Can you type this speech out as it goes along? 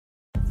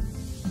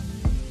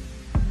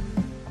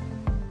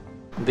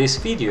This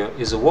video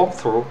is a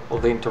walkthrough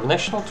of the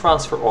international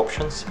transfer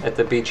options at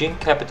the Beijing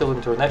Capital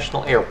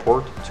International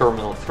Airport,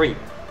 Terminal 3,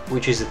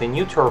 which is the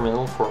new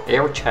terminal for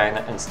Air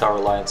China and Star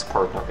Alliance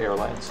partner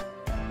airlines.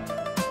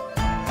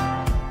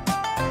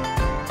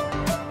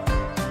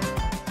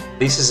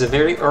 This is a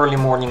very early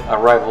morning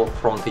arrival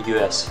from the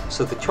US,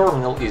 so the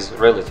terminal is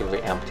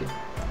relatively empty.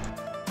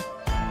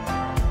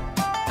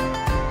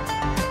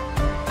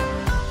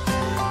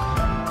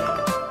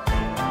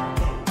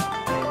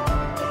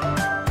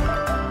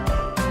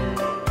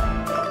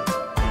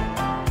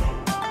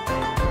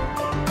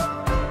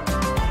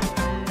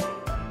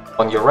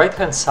 On your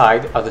right-hand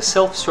side are the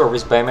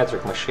self-service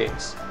biometric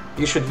machines.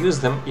 You should use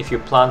them if you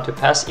plan to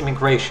pass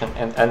immigration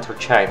and enter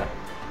China.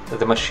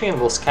 The machine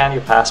will scan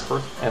your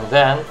passport and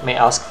then may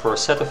ask for a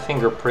set of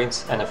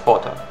fingerprints and a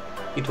photo.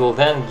 It will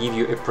then give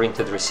you a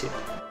printed receipt.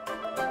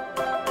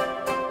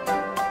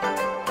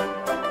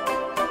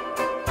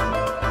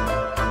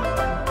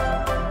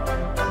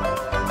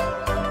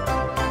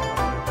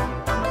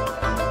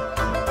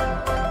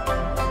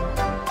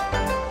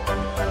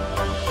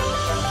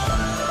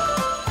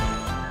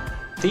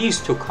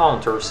 These two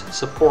counters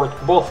support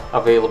both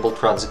available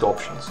transit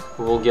options.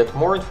 We will get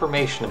more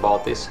information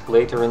about this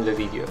later in the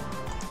video.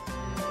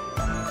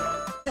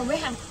 So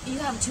you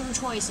have two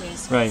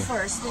choices. Right.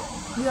 First,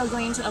 you are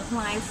going to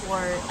apply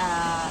for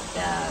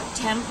the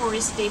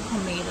temporary stay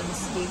permit and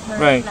stay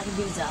permit, Right. like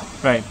visa.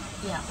 Right,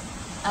 Yeah.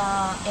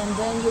 And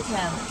then you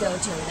can go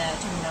to the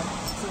Terminal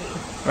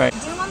 3. right.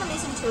 Do you want to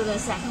listen to the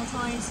second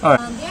choice? All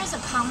right. There's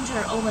a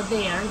counter over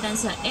there.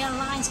 That's an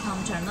airlines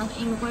counter, not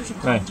an immigration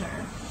Right.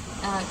 counter.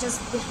 Just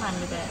behind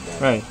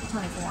the Right.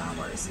 24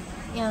 hours.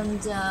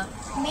 And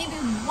maybe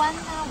 1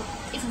 hour.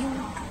 If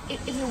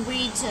you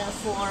wait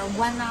for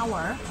 1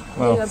 hour,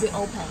 Well. they will be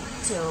open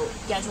to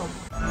get your.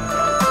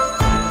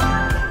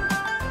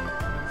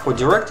 For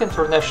direct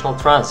international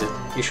transit,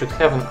 you should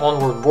have an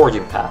onward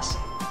boarding pass.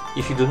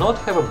 If you do not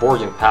have a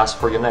boarding pass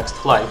for your next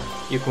flight,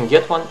 you can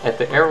get one at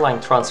the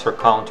airline transfer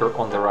counter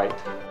on the right.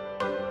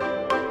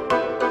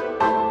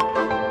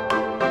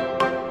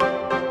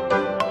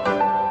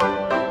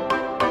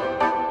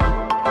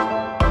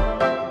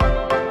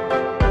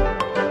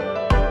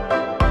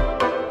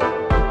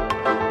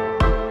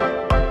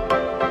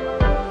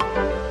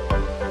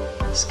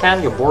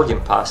 Scan your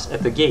boarding pass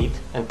at the gate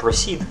and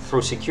proceed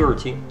through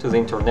security to the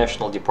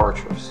international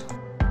departures.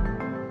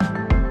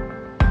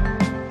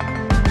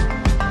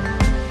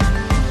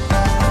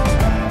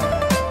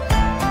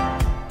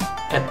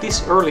 At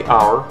this early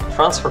hour,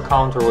 transfer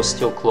counter was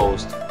still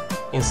closed.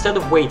 Instead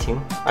of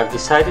waiting, I've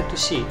decided to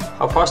see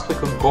how fast we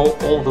could go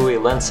all the way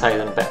landside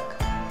and back.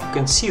 You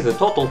can see the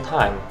total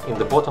time in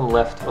the bottom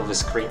left of the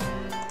screen.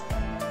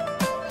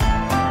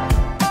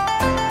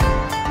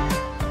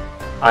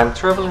 I'm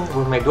traveling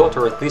with my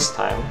daughter at this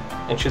time,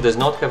 and she does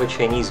not have a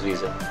Chinese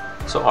visa.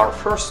 So our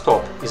first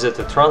stop is at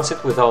the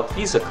transit without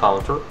visa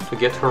counter to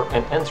get her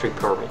an entry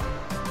permit.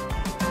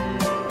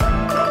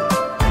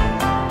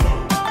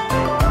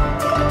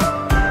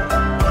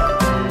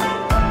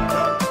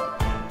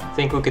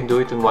 Think we can do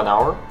it in 1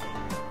 hour?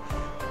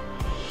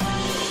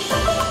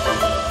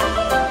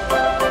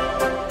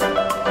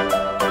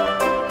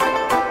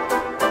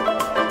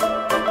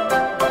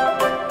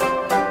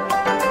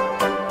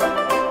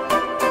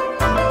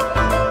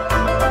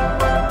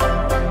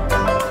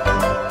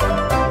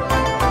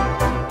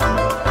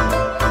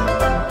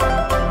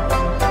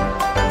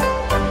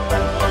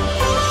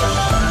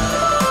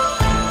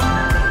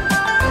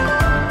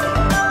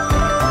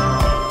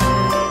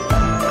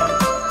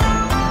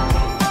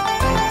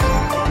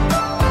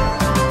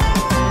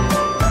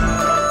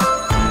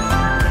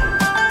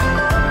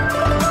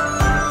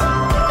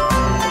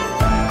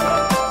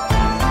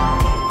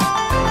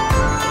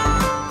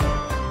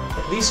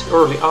 This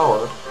early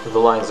hour, the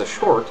lines are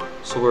short,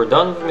 so we're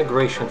done with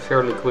immigration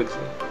fairly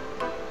quickly.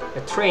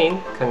 A train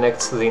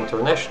connects the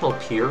international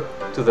pier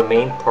to the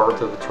main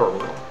part of the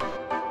terminal.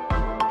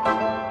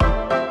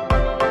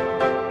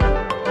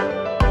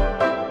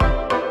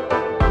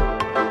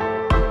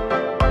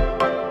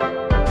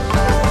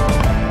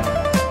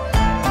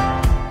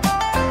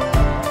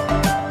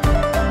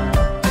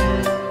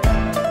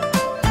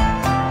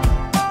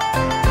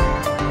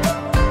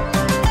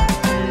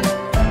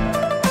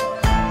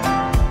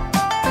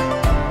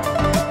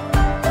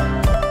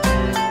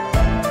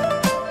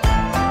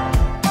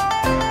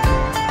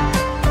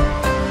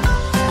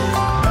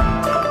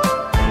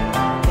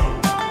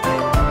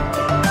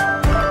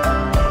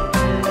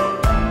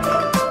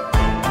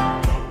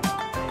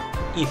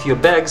 If your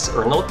bags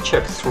are not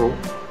checked through,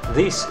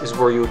 this is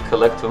where you would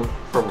collect them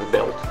from the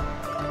belt.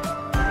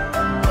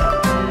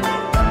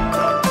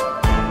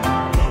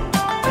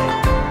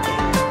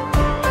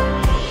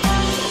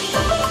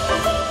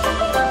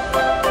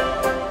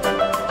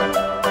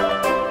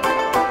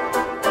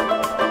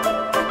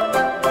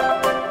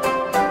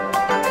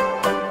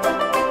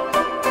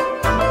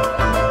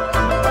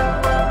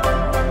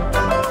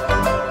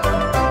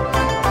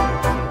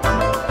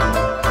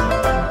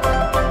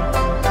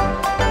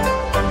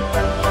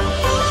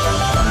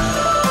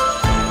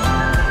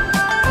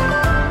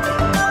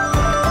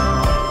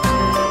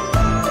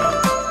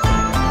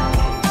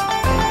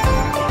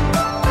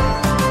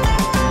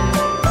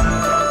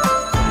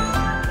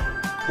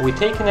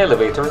 take an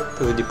elevator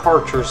to the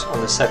departures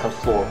on the second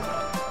floor.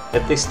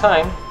 At this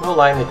time, no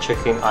line at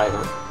check-in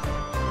either.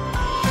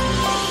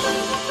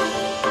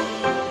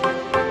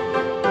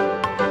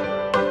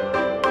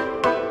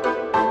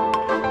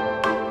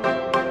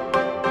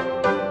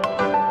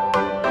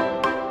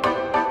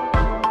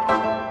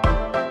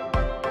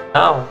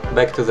 Now,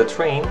 back to the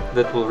train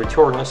that will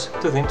return us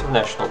to the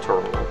international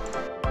terminal.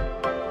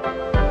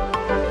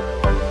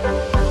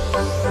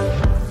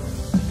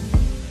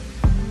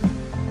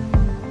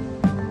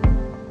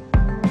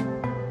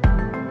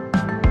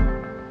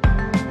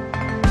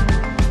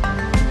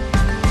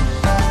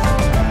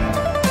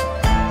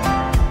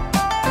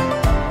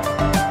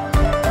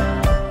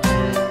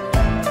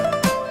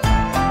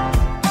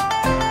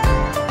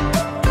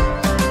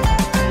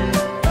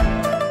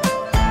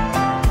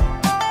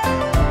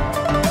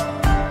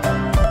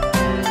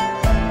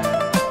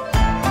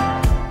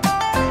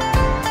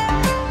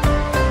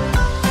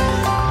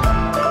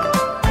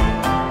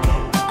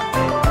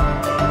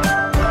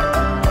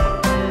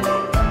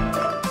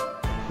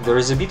 There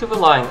is a bit of a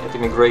line at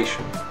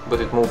immigration, but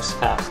it moves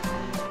fast.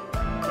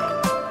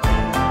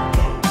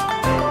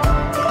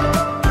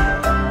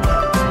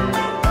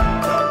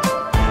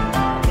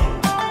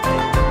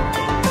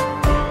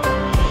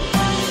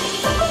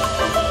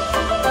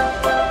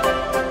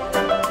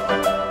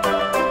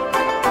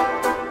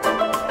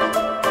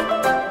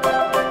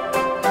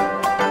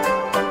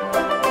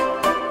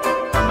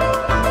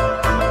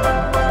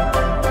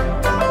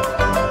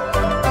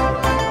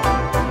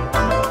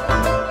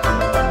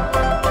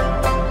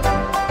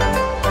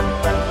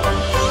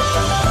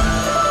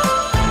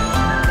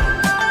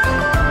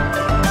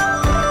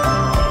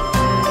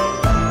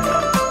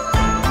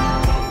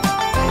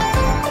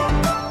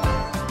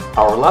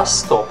 Our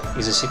last stop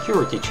is a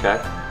security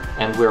check,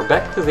 and we're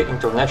back to the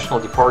international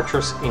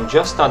departures in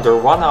just under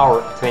 1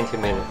 hour and 20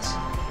 minutes.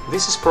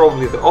 This is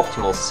probably the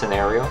optimal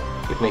scenario.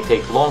 It may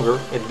take longer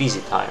at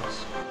busy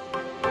times.